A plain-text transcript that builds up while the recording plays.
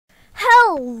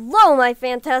Hello my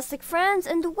fantastic friends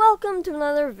and welcome to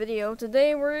another video.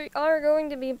 Today we are going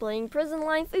to be playing Prison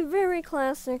Life, a very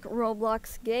classic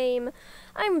Roblox game.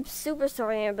 I'm super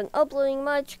sorry I haven't been uploading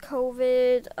much.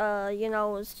 COVID, you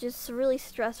know, it's just really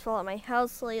stressful at my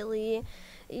house lately.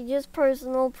 Just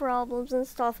personal problems and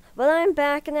stuff. But I'm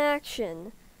back in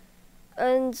action.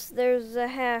 And there's a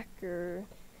hacker.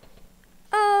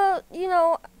 You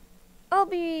know, I'll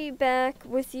be back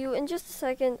with you in just a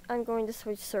second. I'm going to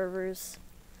switch servers.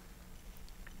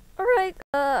 Alright,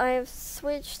 I have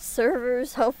switched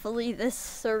servers. Hopefully this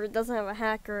server doesn't have a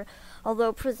hacker.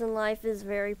 Although Prison Life is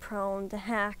very prone to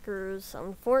hackers,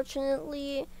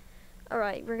 unfortunately.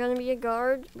 Alright, we're gonna be a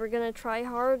guard. We're gonna try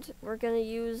hard. We're gonna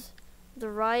use the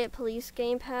Riot Police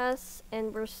Game Pass.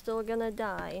 And we're still gonna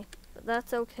die. But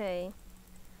that's okay.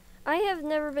 I have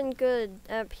never been good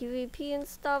at PvP and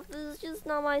stuff. This is just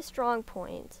not my strong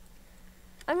point.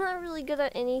 I'm not really good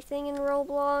at anything in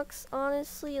Roblox,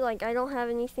 honestly. Like, I don't have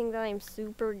anything that I'm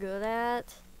super good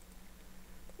at.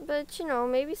 But, you know,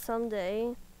 maybe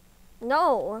someday.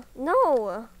 No!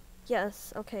 No!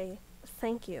 Yes, okay.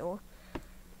 Thank you.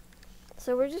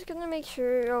 So we're just gonna make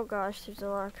sure... Oh gosh, there's a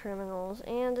lot of criminals.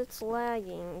 And it's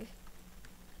lagging.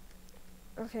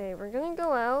 Okay, we're gonna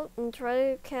go out and try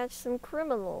to catch some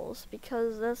criminals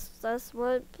because that's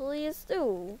what police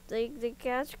do. They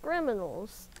catch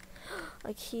criminals.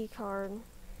 A key card.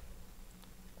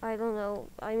 I don't know.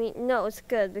 I mean, no, it's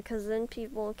good because then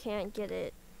people can't get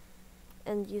it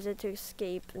and use it to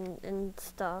escape and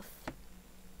stuff.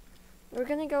 We're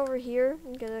gonna go over here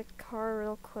and get a car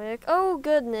real quick. Oh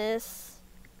goodness.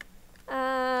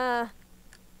 Oh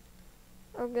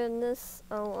goodness.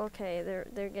 Oh, okay.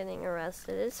 They're getting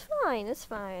arrested. It's fine. It's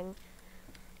fine.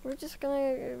 We're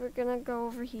gonna go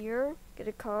over here, get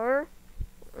a car,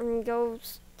 and go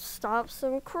stop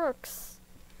some crooks.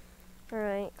 All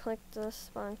right. Click the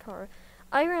spawn car.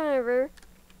 I remember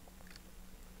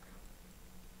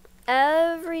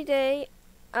every day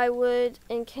I would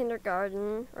in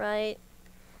kindergarten, right?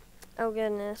 Oh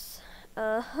goodness.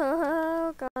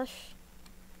 Oh gosh.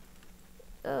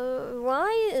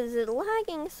 Why is it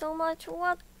lagging so much?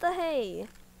 What the hey?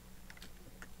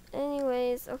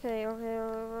 Anyways, okay.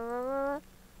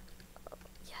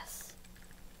 Yes.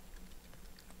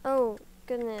 Oh,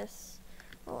 goodness.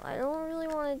 Well, I don't really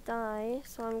want to die,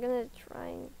 so I'm gonna try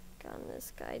and gun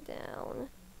this guy down.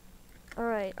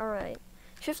 Alright.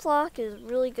 Shift lock is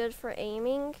really good for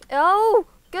aiming. Oh,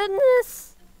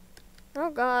 goodness! Oh,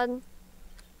 God.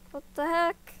 What the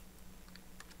heck?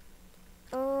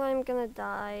 Oh, I'm gonna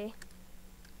die.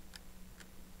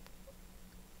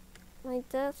 My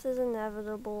death is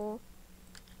inevitable.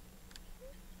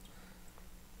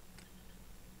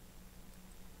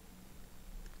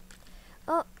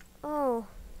 Oh.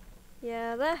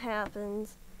 Yeah, that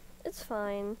happens. It's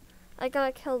fine. I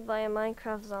got killed by a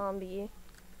Minecraft zombie.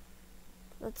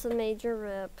 That's a major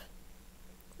rip.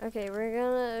 Okay, we're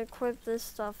gonna equip this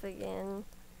stuff again.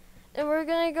 And we're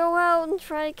gonna go out and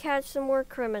try to catch some more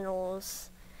criminals.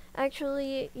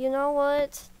 Actually, you know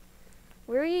what?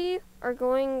 We are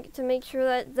going to make sure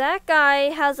that that guy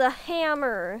has a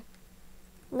hammer.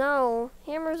 No,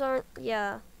 hammers aren't...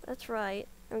 Yeah, that's right.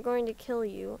 I'm going to kill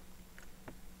you.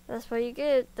 That's what you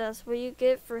get. That's what you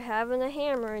get for having a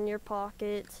hammer in your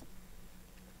pocket.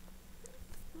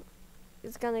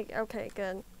 It's gonna... Okay,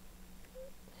 good.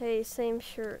 Hey, same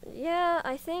shirt. Yeah,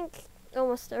 I think...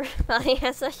 Almost everybody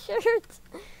has a shirt.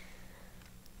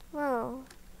 Wow,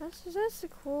 that's a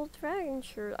cool dragon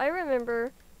shirt. I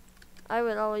remember I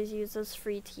would always use those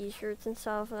free t-shirts and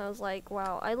stuff, and I was like,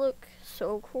 wow, I look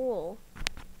so cool.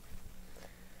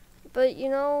 But you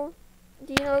know,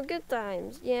 good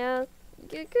times. Yeah,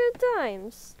 good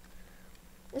times.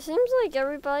 It seems like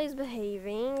everybody's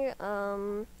behaving.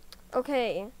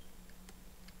 Okay.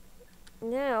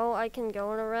 Now I can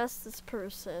go and arrest this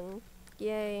person.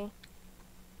 Yay.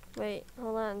 Wait,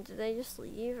 hold on. Did they just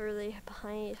leave, or are they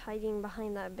hiding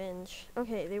behind that bench?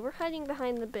 Okay, they were hiding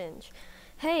behind the bench.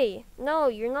 Hey, no,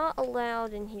 you're not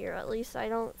allowed in here. At least I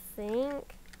don't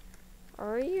think.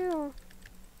 Are you?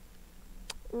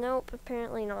 Nope,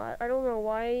 apparently not. I don't know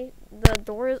why the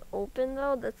door is open,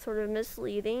 though. That's sort of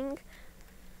misleading.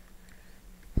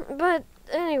 But,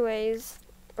 anyways,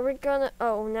 we're gonna...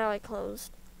 Oh, now I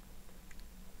closed.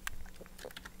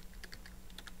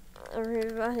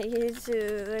 Everybody to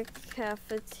the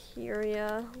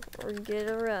cafeteria or get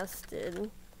arrested.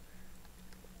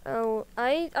 Oh,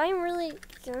 I'm really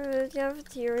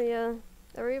cafeteria.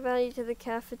 Everybody to the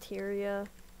cafeteria.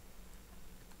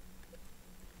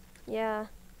 Yeah,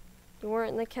 you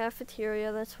weren't in the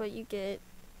cafeteria. That's what you get.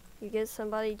 You get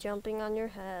somebody jumping on your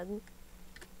head.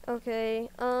 Okay.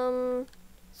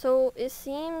 So it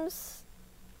seems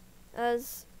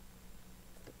as...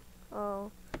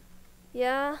 Oh.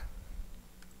 Yeah.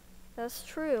 That's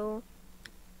true.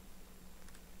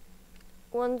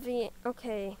 1v...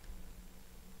 Okay.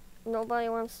 Nobody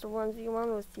wants to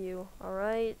 1v1 with you,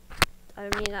 alright? I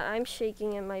mean, I'm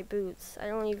shaking in my boots. I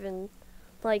don't even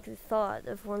like the thought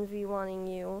of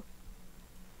 1v1ing you.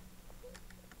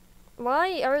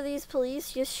 Why are these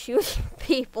police just shooting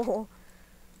people?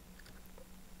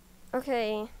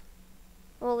 Okay.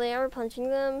 Well, they are punching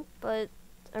them, but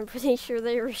I'm pretty sure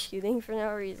they were shooting for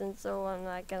no reason, so I'm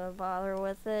not gonna bother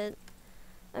with it.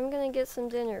 I'm gonna get some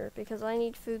dinner, because I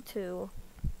need food too.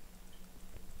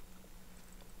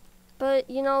 But,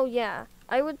 you know, yeah,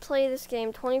 I would play this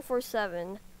game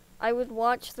 24/7. I would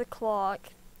watch the clock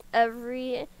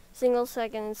every single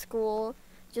second in school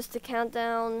just to count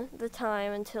down the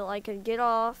time until I could get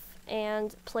off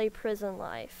and play Prison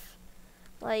Life.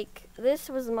 Like, this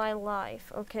was my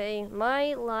life, okay?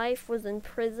 My life was in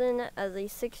prison as a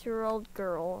 6-year-old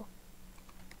girl.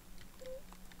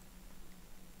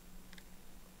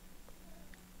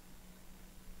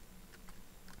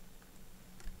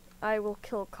 I will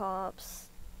kill cops.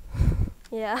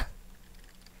 Yeah.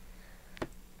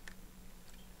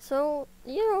 So,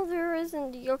 you know, there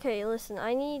isn't... Okay, listen,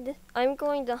 I'm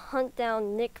going to hunt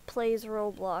down Nick Plays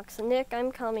Roblox. Nick,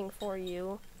 I'm coming for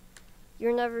you.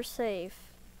 You're never safe.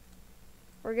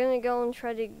 We're gonna go and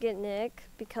try to get Nick,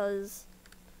 because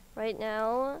right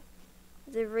now,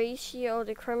 the ratio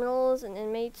to criminals and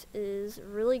inmates is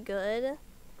really good.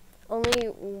 Only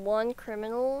 1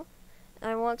 criminal.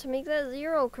 I want to make that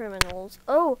 0 criminals.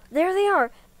 Oh, there they are!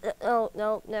 Oh,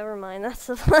 no, never mind. That's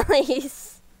the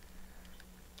police.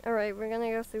 Alright, we're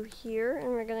gonna go through here, and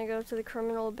we're gonna go to the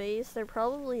criminal base. They're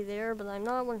probably there, but I'm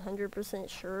not 100%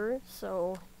 sure,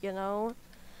 so, you know.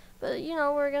 But, you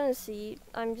know, we're gonna see.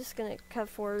 I'm just gonna cut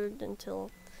forward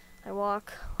until I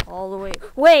walk all the way.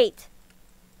 Wait!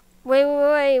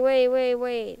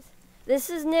 Wait. This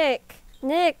is Nick.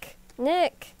 Nick!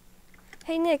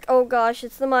 Hey, Nick. Oh, gosh,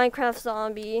 it's the Minecraft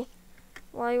zombie.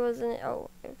 Why wasn't it? Oh,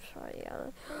 sorry.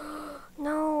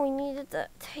 No, we needed to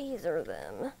taser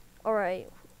them.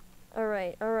 Alright.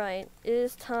 It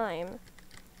is time.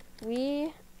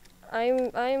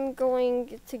 I'm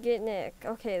going to get Nick.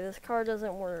 Okay, this car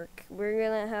doesn't work. We're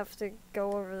gonna have to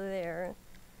go over there.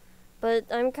 But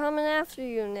I'm coming after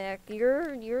you, Nick.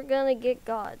 You're gonna get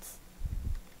got.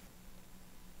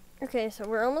 Okay, so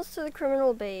we're almost to the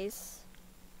criminal base.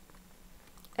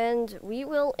 And we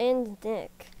will end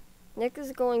Nick. Nick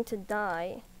is going to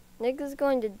die. Nick is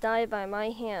going to die by my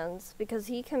hands because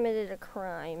he committed a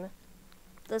crime.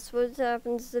 That's what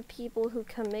happens to people who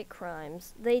commit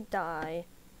crimes. They die.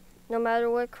 No matter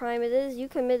what crime it is, you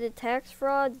committed tax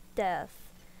fraud,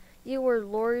 death. You were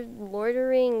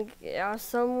loitering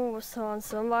on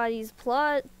somebody's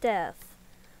plot, death.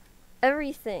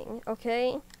 Everything,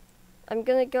 okay? I'm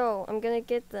gonna go. I'm gonna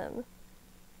get them.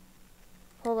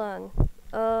 Hold on.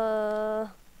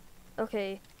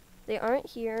 Okay. They aren't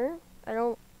here. I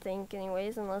don't think,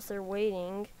 anyways, unless they're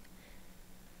waiting.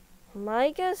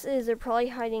 My guess is they're probably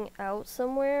hiding out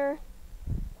somewhere.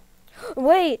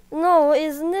 Wait! No,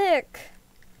 it's Nick!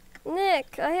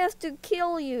 Nick, I have to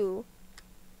kill you!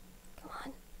 Come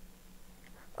on.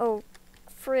 Oh,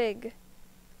 frig.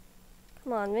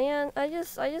 Come on, man. I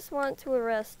just want to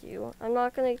arrest you. I'm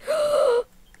not gonna...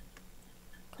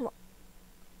 Come on.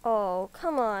 Oh,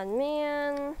 come on,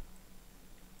 man.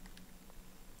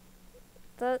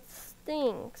 That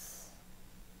stinks.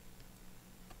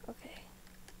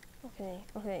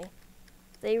 Okay.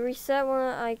 They reset when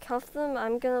I cuff them.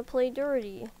 I'm gonna play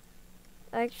dirty.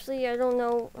 Actually, I don't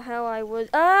know how I would...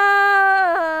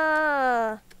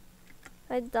 Ah!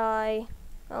 I'd die.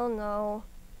 Oh no.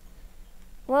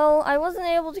 Well, I wasn't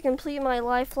able to complete my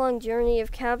lifelong journey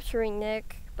of capturing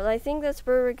Nick, but I think that's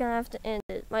where we're gonna have to end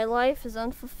it. My life is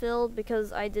unfulfilled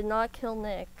because I did not kill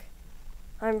Nick.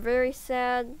 I'm very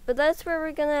sad, but that's where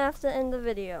we're gonna have to end the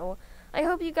video. I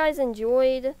hope you guys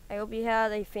enjoyed. I hope you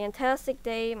had a fantastic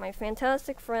day, my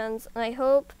fantastic friends, and I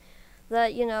hope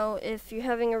that, you know, if you're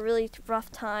having a really rough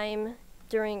time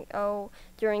during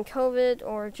COVID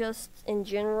or just in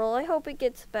general, I hope it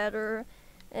gets better.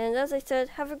 And as I said,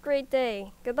 have a great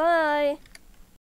day. Goodbye!